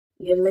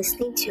You're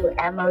listening to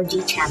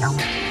MOG Channel.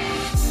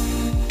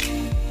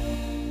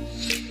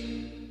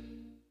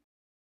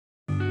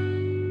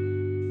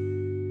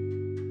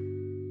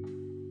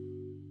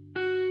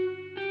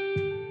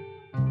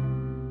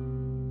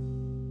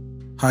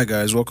 Hi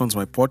guys, welcome to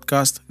my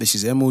podcast. This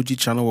is MOG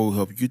Channel, where we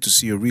help you to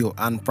see a real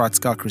and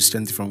practical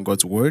Christianity from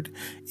God's Word.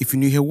 If you're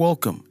new here,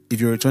 welcome.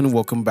 If you're returning,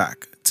 welcome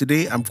back.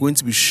 Today I'm going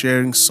to be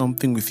sharing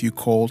something with you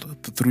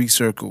called the 3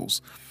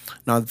 circles.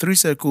 Now, the 3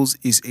 circles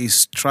is a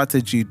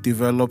strategy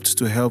developed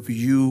to help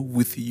you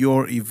with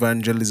your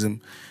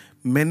evangelism.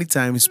 Many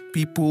times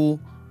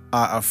people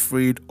are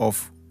afraid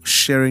of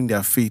sharing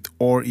their faith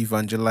or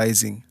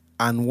evangelizing.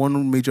 And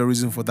one major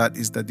reason for that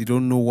is that they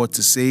don't know what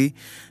to say.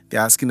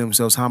 They're asking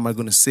themselves, how am I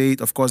going to say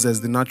it? Of course,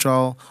 there's the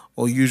natural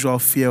or usual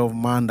fear of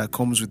man that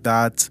comes with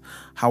that.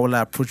 How will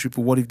I approach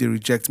people? What if they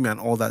reject me and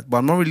all that? But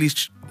I'm not really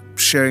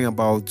sharing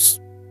about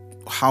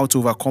how to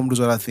overcome those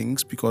other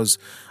things, because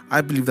I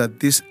believe that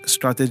this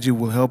strategy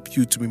will help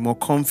you to be more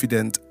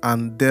confident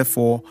and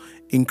therefore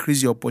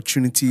increase your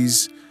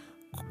opportunities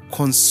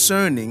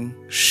concerning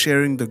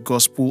sharing the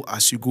gospel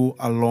as you go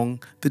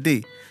along the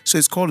day. So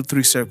it's called the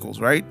 3 circles,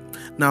 right?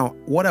 Now,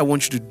 what I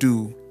want you to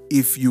do,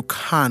 if you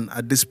can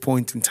at this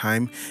point in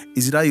time,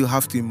 is that you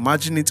have to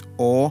imagine it,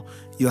 or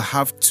you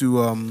have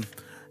to,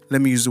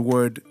 let me use the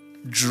word,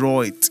 draw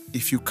it.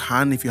 If you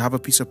can, if you have a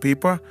piece of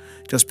paper,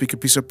 just pick a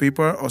piece of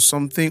paper or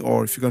something,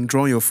 or if you can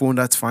draw on your phone,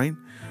 that's fine,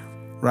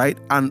 right?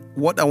 And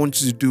what I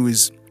want you to do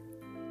is,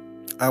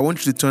 I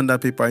want you to turn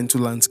that paper into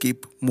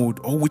landscape mode,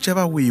 or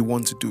whichever way you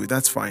want to do it,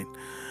 that's fine.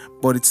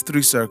 But it's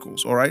 3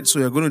 circles, all right? So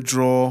you're going to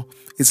draw,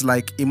 it's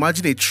like,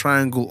 imagine a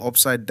triangle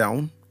upside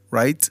down,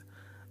 right?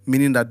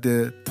 Meaning that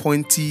the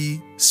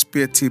pointy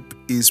spear tip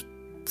is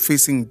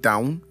facing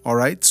down, all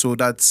right? So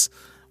that's,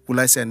 will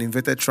I say, an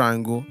inverted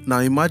triangle. Now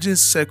imagine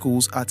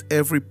circles at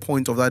every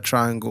point of that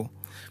triangle.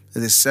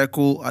 There's a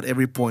circle at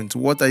every point.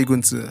 What are you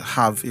going to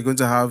have? You're going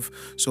to have,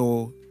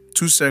 so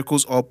 2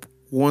 circles up,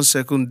 1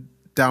 circle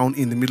down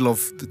in the middle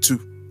of the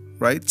 2,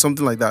 right?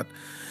 Something like that.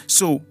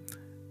 So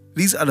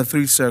these are the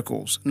 3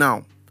 circles.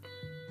 Now,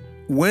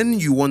 when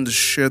you want to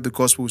share the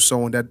gospel with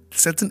someone, there are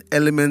certain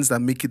elements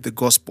that make it the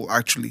gospel,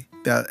 actually.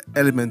 There are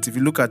elements. If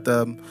you look at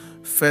 1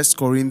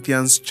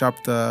 Corinthians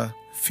chapter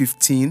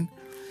 15,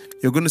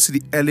 you're going to see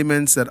the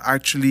elements that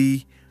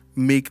actually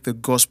make the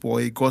gospel,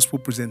 or a gospel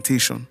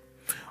presentation.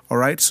 All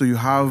right? So you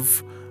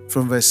have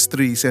from verse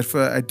 3, he said,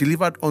 "For I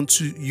delivered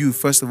unto you,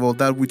 first of all,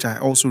 that which I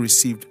also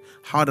received,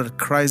 how that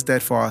Christ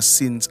died for our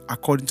sins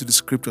according to the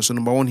scripture." So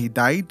number 1, he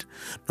died.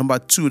 Number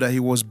 2, that he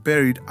was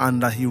buried,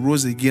 and that he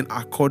rose again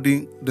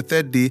the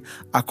third day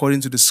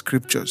according to the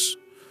scriptures.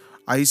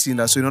 Are you seeing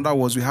that? So in other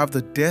words, we have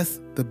the death,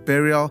 the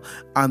burial,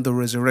 and the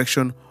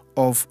resurrection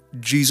of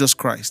Jesus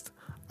Christ.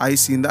 Are you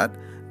seeing that?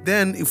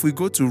 Then if we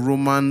go to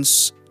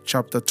Romans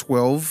chapter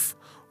 12,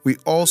 we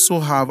also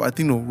have,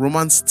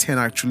 Romans 10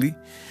 actually,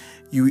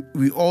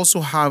 we also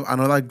have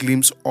another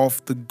glimpse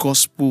of the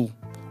gospel,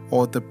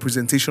 or the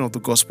presentation of the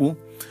gospel.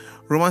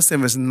 Romans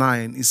 10 verse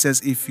 9, it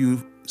says, if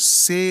you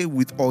say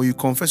with, or you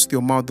confess with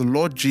your mouth the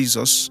Lord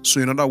Jesus,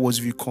 so in other words,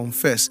 if you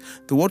confess,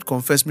 the word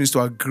confess means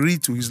to agree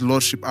to his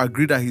lordship,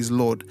 agree that he's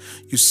Lord.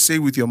 You say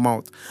with your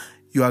mouth,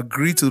 you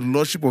agree to the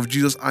lordship of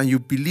Jesus, and you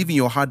believe in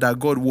your heart that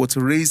God would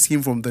raise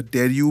him from the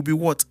dead, you will be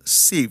what?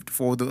 Saved.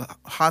 For the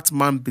heart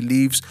man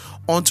believes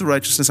unto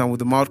righteousness, and with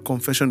the mouth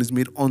confession is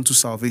made unto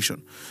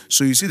salvation.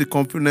 So you see the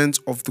components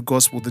of the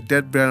gospel, the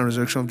death, burial, and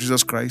resurrection of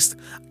Jesus Christ,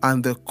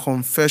 and the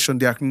confession,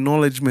 the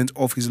acknowledgement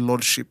of his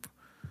lordship.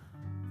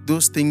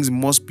 Those things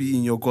must be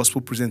in your gospel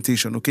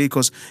presentation, okay?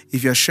 Because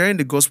if you're sharing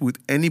the gospel with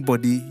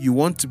anybody, you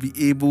want to be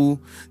able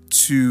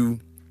to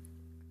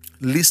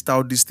list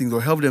out these things or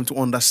help them to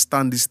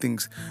understand these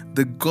things.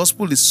 The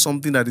gospel is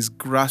something that is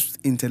grasped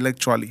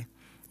intellectually,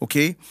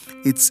 okay?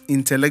 It's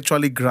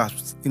intellectually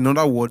grasped. In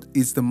other words,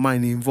 it's the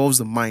mind. It involves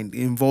the mind.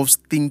 It involves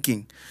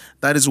thinking.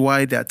 That is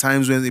why there are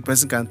times when a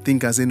person can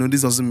think and say, no,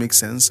 this doesn't make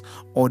sense.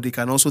 Or they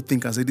can also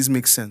think and say, this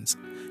makes sense,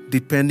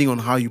 depending on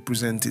how you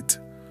present it,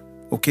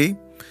 okay?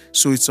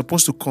 So it's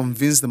supposed to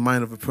convince the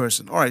mind of a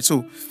person. All right,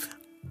 so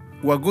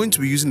we're going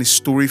to be using a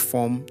story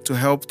form to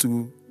help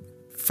to,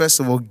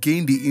 first of all,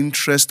 gain the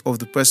interest of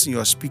the person you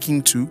are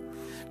speaking to.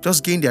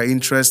 Just gain their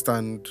interest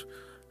and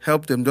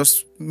help them,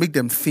 just make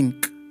them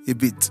think a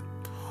bit.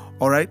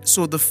 All right,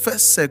 so the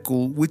first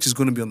circle, which is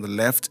going to be on the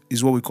left,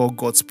 is what we call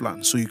God's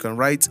plan. So you can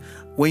write,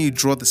 when you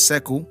draw the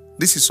circle,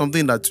 this is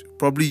something that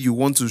probably you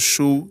want to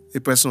show a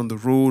person on the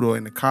road or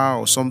in a car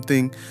or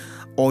something,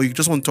 or you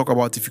just want to talk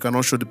about if you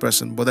cannot show the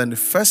person. But then the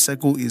first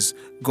circle is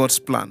God's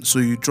plan. So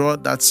you draw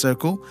that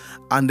circle,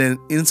 and then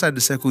inside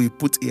the circle you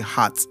put a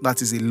heart.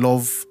 That is a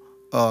love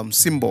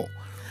symbol.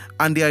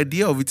 And the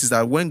idea of it is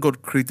that when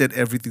God created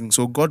everything,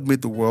 so God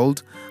made the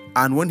world,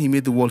 and when he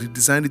made the world, he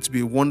designed it to be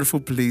a wonderful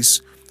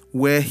place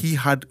where he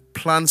had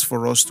plans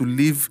for us to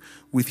live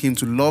with him,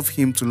 to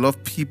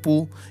love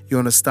people, you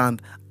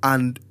understand,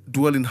 and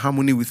dwell in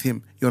harmony with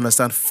him, you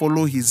understand,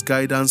 follow his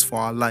guidance for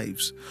our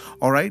lives.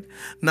 All right.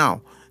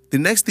 Now, the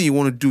next thing you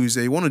want to do is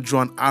that you want to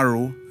draw an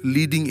arrow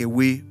leading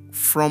away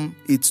from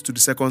it to the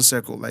second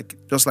circle, like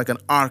just like an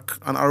arc,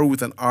 an arrow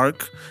with an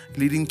arc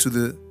leading to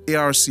the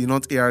ARC,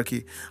 not ARK,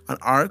 an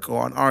arc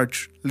or an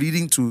arch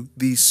leading to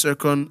the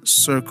second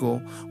circle,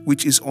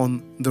 which is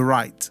on the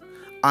right.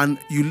 And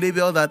you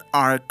label that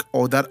arc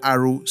or that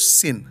arrow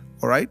sin,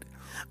 all right?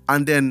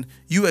 And then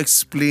you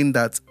explain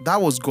that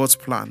was God's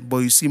plan. But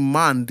you see,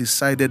 man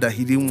decided that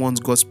he didn't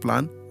want God's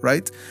plan,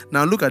 right?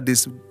 Now look at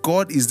this.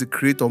 God is the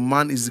creator.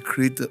 Man is the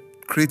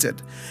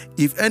created.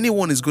 If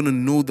anyone is going to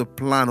know the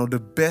plan or the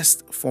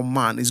best for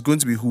man, is going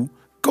to be who?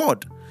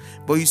 God.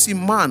 But you see,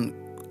 man,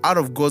 out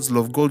of God's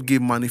love, God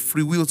gave man a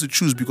free will to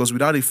choose, because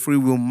without a free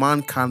will,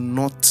 man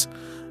cannot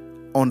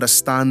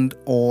understand,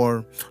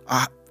 or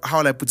how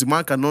will I put it?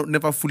 Man cannot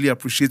never fully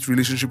appreciate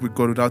relationship with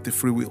God without a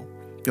free will.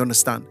 You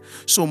understand?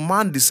 So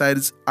man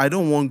decides, I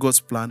don't want God's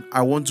plan.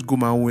 I want to go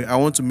my own way. I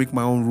want to make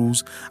my own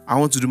rules. I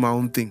want to do my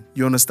own thing.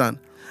 You understand?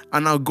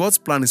 And now God's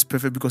plan is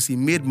perfect because he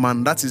made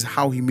man. That is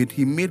how he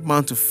made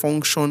man to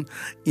function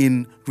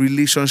in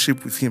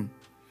relationship with him.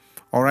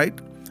 All right?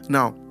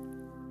 Now,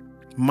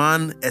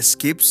 man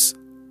escapes,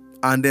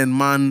 and then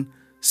man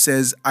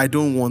says, I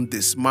don't want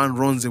this. Man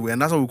runs away.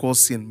 And that's what we call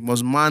sin.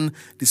 Because man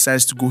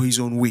decides to go his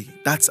own way.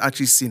 That's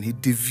actually sin. He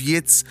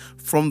deviates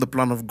from the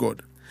plan of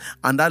God.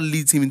 And that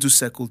leads him into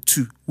circle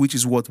 2, which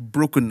is what?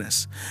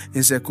 Brokenness.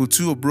 In circle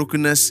 2 of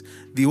brokenness,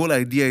 the whole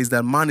idea is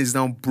that man is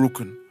now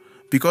broken.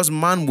 Because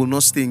man will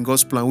not stay in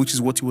God's plan, which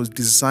is what he was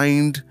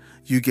designed,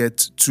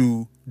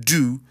 to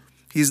do,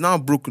 he's now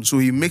broken. So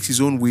he makes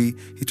his own way.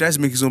 He tries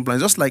to make his own plan.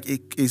 Just like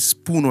a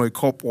spoon or a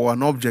cup or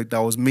an object that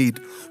was made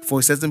for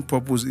a certain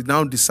purpose, it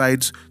now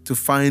decides to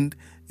find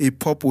a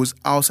purpose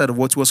outside of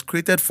what it was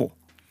created for,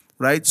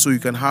 right? So you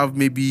can have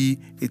maybe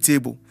a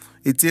table.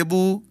 A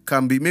table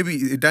can be,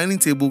 maybe a dining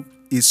table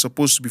is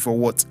supposed to be for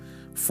what?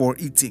 For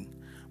eating.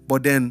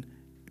 But then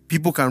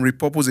people can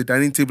repurpose a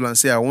dining table and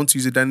say, I want to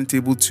use a dining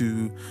table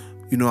to,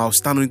 I'll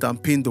stand on it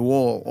and paint the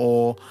wall,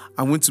 or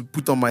I'm going to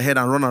put on my head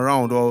and run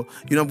around, or,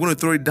 I'm going to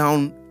throw it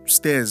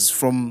downstairs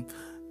from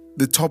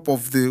the top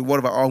of the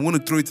whatever, or I'm going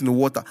to throw it in the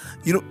water.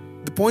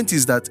 The point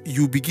is that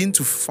you begin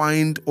to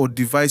find or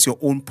devise your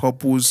own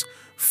purpose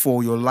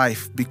for your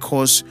life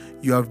because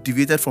you have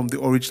deviated from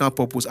the original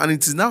purpose. And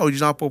it is now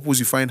original purpose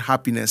you find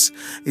happiness.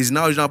 It's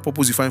now original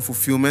purpose you find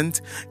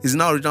fulfillment. It's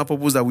now original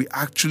purpose that we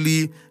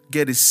actually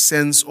get a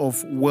sense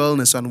of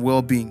wellness and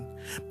well-being.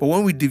 But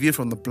when we deviate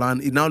from the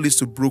plan, it now leads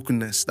to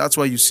brokenness. That's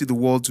why you see the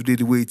world today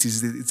the way it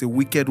is. It's a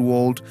wicked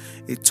world,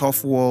 a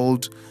tough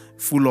world,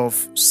 full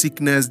of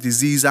sickness,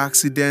 disease,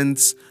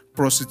 accidents,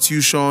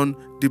 prostitution,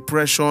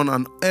 depression,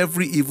 and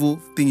every evil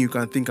thing you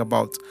can think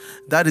about.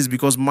 That is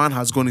because man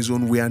has gone his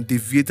own way and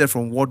deviated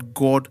from what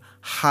God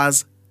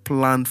has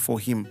planned for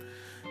him.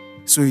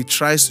 So he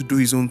tries to do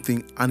his own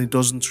thing and it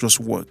doesn't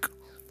just work.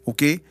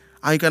 Okay?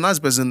 And you can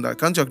ask the person that,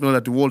 can't you acknowledge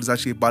that the world is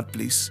actually a bad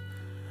place?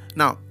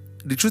 Now,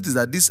 the truth is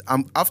that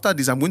after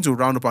this, I'm going to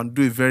round up and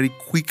do a very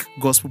quick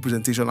gospel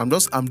presentation. I'm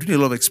doing a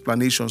lot of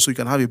explanation so you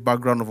can have a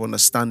background of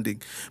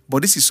understanding.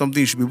 But this is something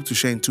you should be able to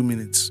share in 2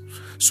 minutes.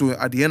 So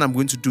at the end, I'm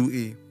going to do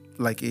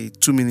a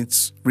 2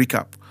 minutes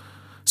recap.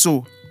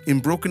 So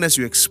in brokenness,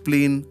 you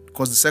explain,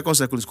 because the second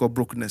circle is called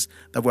brokenness,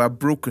 that we are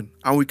broken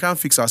and we can't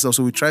fix ourselves.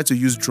 So we try to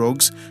use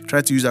drugs,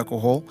 try to use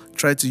alcohol,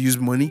 try to use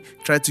money,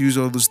 try to use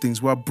all those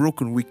things. We are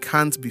broken. We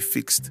can't be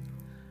fixed.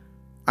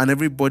 And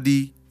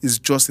everybody is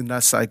just in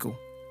that cycle.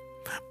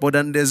 But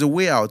then there's a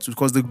way out,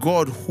 because the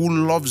God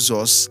who loves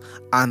us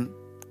and,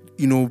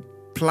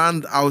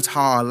 planned out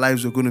how our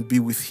lives were going to be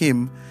with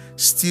him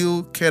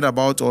still cared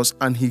about us,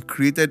 and he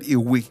created a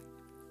way.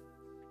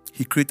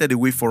 He created a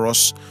way for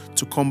us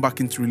to come back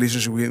into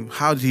relationship with him.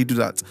 How did he do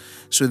that?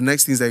 So the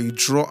next thing is that you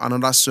draw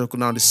another circle.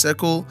 Now the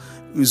circle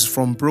is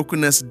from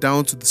brokenness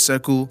down to the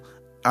circle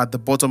at the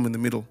bottom in the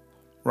middle,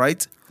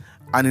 right?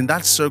 And in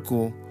that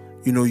circle,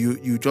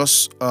 you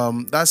just,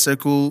 that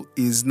circle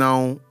is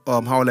now,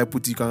 how will I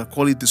put it? You can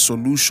call it the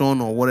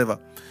solution or whatever.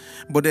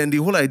 But then the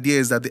whole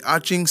idea is that the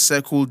arching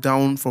circle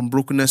down from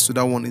brokenness to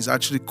that one is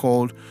actually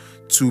called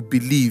to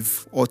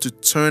believe, or to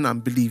turn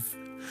and believe.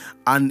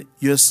 And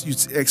you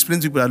explain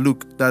to people that,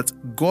 look, that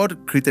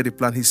God created a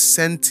plan. He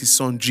sent his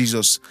son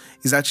Jesus.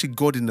 He's actually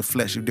God in the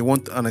flesh. If they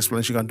want an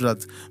explanation, you can do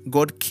that.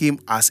 God came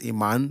as a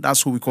man.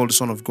 That's who we call the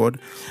Son of God.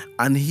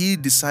 And he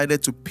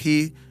decided to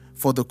pay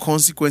for the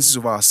consequences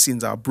of our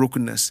sins, our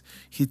brokenness.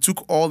 He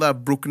took all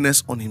that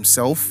brokenness on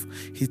himself.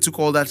 He took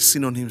all that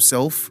sin on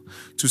himself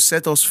to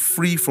set us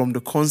free from the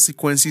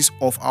consequences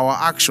of our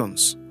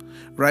actions,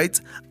 right?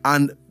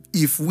 And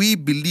if we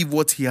believe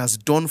what he has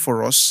done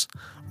for us,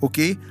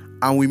 okay,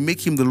 and we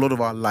make him the Lord of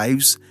our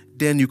lives,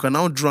 then you can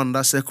now draw on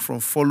that circle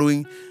from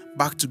following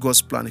back to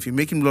God's plan. If you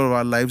make him the Lord of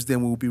our lives,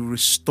 then we will be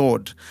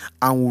restored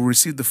and we'll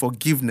receive the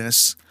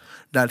forgiveness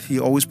that he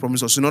always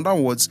promised us. In other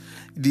words,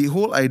 the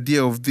whole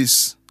idea of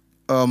this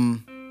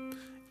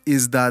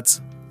is that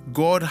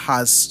God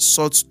has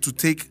sought to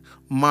take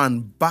man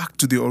back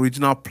to the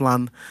original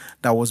plan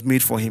that was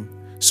made for him.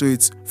 So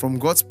it's from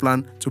God's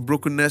plan to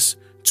brokenness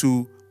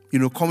to,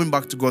 coming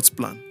back to God's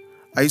plan.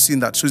 Are you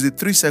seeing that? So it's a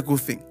 3-circle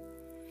thing.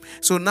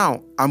 So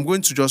now I'm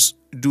going to just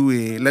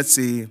do let's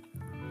say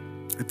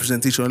a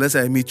presentation. Let's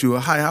say I meet you.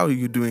 Hi, how are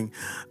you doing?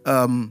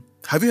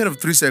 Have you heard of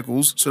 3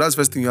 circles? So that's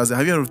the first thing you ask.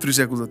 Have you heard of 3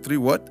 circles or 3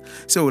 what?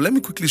 So let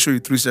me quickly show you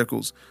 3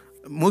 circles.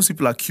 Most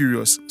people are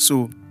curious.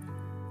 So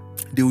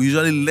they will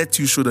usually let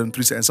you show them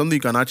 3 circles. Something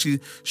you can actually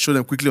show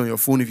them quickly on your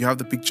phone if you have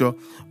the picture.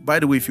 By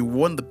the way, if you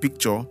want the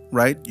picture,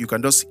 right, you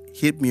can just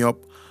hit me up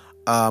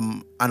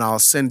and I'll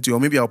send it to you. Or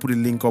maybe I'll put a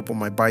link up on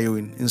my bio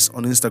on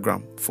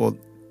Instagram for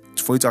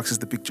you to access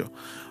the picture.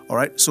 All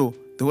right. So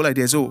the whole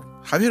idea is,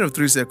 have you heard of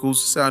 3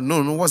 circles? Say,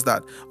 no, what's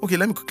that? Okay,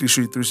 let me quickly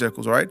show you 3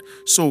 circles, all right?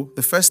 So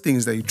the first thing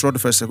is that you draw the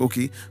first circle.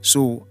 Okay,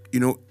 so,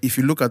 if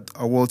you look at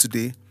our world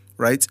today,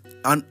 right?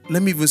 And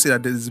let me even say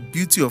that there's a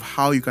beauty of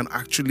how you can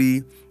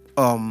actually,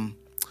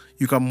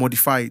 you can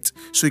modify it.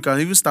 So you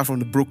can even start from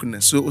the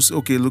brokenness. So,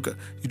 okay, look,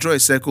 you draw a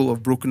circle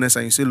of brokenness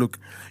and you say, look,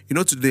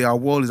 today our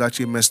world is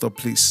actually a messed up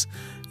place.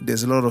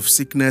 There's a lot of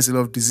sickness, a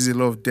lot of disease, a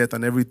lot of death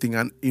and everything.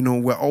 And,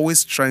 we're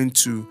always trying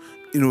to,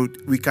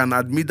 we can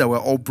admit that we're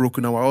all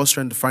broken and we're always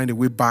trying to find a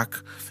way back,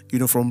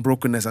 from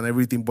brokenness and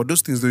everything. But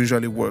those things don't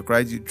usually work,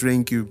 right? You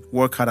drink, you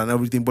work hard and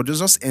everything, but it's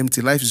just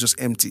empty. Life is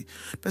just empty.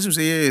 Person will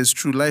say, yeah, it's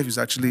true. Life is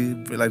actually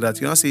like that.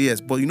 You don't say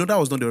yes, but that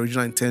was not the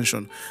original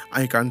intention.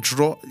 And you can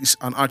draw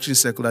an arching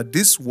circle that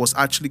this was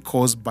actually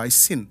caused by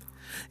sin.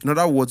 In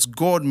other words,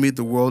 God made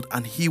the world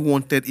and he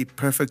wanted a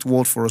perfect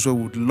world for us where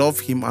we would love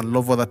him and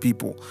love other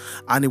people.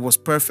 And it was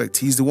perfect.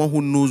 He's the one who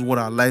knows what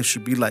our life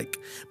should be like.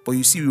 But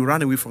you see, we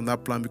ran away from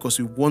that plan because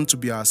we want to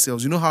be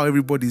ourselves. You know how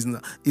everybody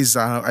is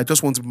I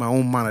just want to be my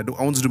own man. I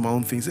want to do my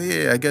own things.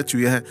 Yeah, I get you.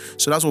 Yeah.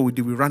 So that's what we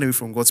did. We ran away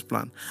from God's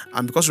plan.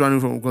 And because we ran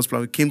away from God's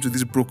plan, we came to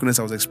this brokenness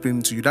I was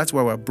explaining to you. That's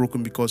why we're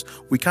broken, because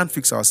we can't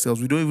fix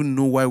ourselves. We don't even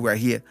know why we're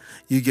here.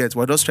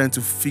 We're just trying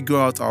to figure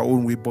out our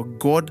own way. But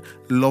God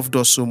loved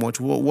us so much.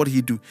 What did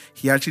he do?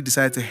 He actually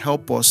decided to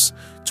help us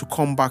to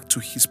come back to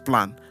his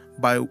plan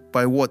by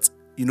what?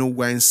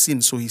 We're in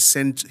sin, so he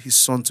sent his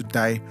son to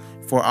die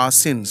for our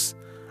sins.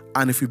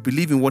 And if we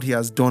believe in what he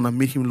has done and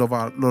made him love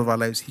our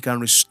lives, he can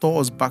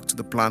restore us back to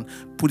the plan,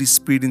 put his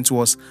spirit into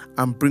us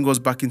and bring us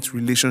back into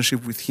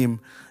relationship with him.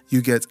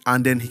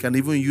 And then he can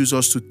even use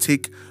us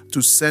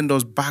to send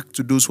us back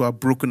to those who are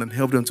broken and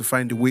help them to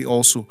find the way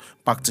also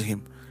back to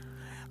him.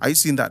 Are you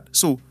seeing that?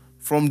 So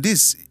from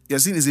this, you're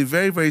seeing it's a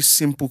very, very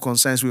simple,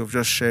 concise way of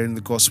just sharing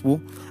the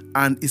gospel.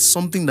 And it's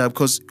something that,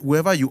 because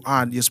wherever you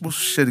are, you're supposed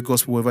to share the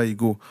gospel wherever you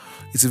go.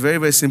 It's a very,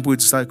 very simple way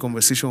to start a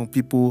conversation with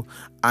people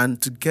and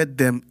to get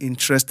them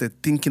interested,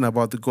 thinking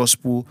about the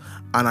gospel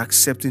and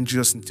accepting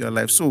Jesus into your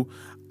life. So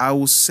I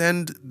will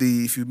send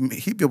if you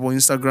hit me up on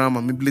Instagram,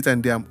 and maybe later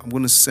in the day, I'm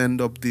going to send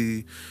up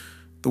the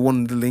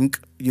one, the link.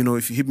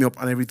 If you hit me up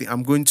and everything,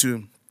 I'm going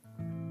to,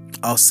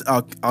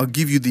 I'll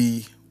give you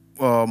the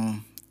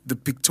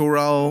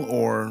pictorial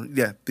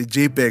the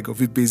JPEG of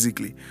it,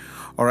 basically.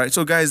 All right,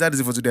 so guys, that is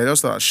it for today. I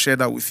just thought I'd share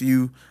that with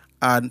you,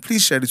 and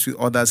please share this with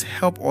others.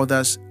 Help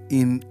others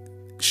in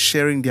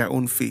sharing their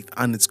own faith,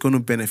 and it's going to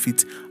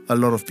benefit a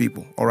lot of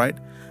people. All right,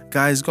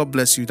 guys, God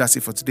bless you. That's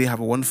it for today. Have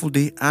a wonderful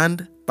day,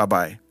 and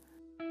bye-bye.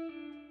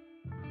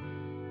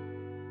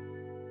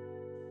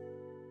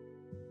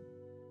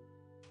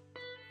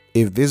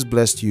 If this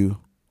blessed you,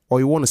 or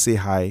you want to say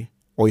hi,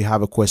 or you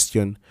have a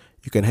question,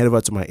 you can head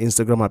over to my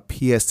Instagram at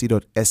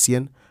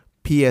pst.essien,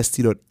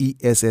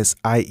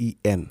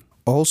 pst.essien.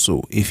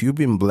 Also, if you've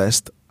been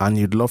blessed and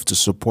you'd love to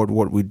support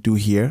what we do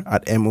here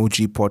at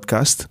MOG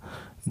Podcast,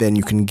 then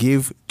you can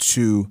give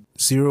to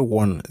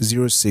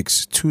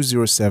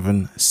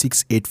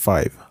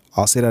 0106-207-685.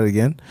 I'll say that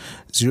again,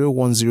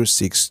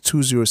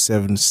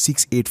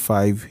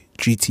 0106-207-685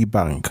 GT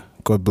Bank.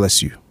 God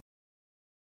bless you.